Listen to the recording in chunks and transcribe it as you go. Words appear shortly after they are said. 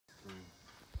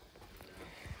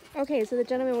Okay, so the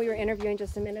gentleman we were interviewing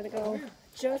just a minute ago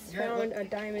just found a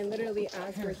diamond literally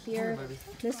as we're here.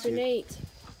 Mr. Nate.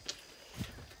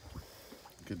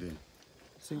 Good day.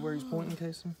 See where he's pointing,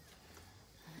 Casey?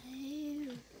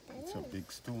 It's a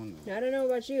big stone. I don't know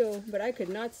about you, but I could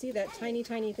not see that tiny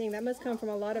thing. That must come from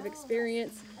a lot of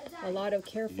experience, a lot of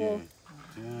careful.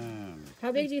 Yeah.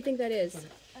 How big do you think that is?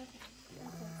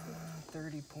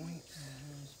 30 points.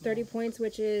 30 points,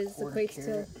 which is equates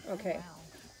to, okay.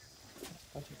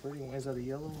 That's a pretty one. Is that a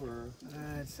yellow or?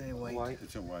 I'd say white.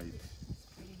 It's a white.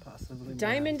 Possibly.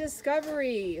 Diamond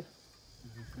discovery.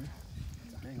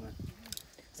 Big one.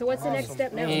 So what's the next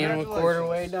step now? And we're quarter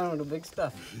way down with the big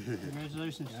stuff.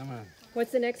 Congratulations. Yeah, man.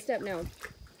 What's the next step now?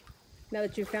 Now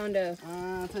that you found a,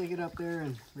 I'll take it up there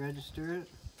and register it.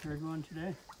 Third one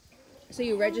today. so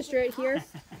you register it here?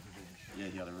 Yeah,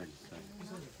 you gotta register.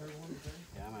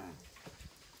 Yeah, man.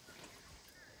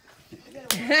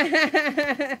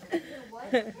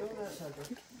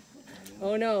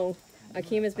 Oh no,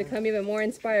 Akeem has become even more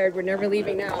inspired. We're never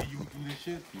leaving now.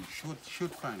 You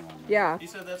should find one. Yeah. You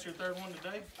said that's your third one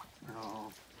today?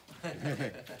 Oh.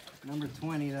 Number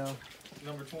 20 though.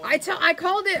 Number 20? I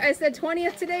called it. I said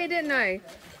 20th today, didn't I?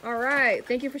 All right.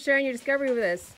 Thank you for sharing your discovery with us.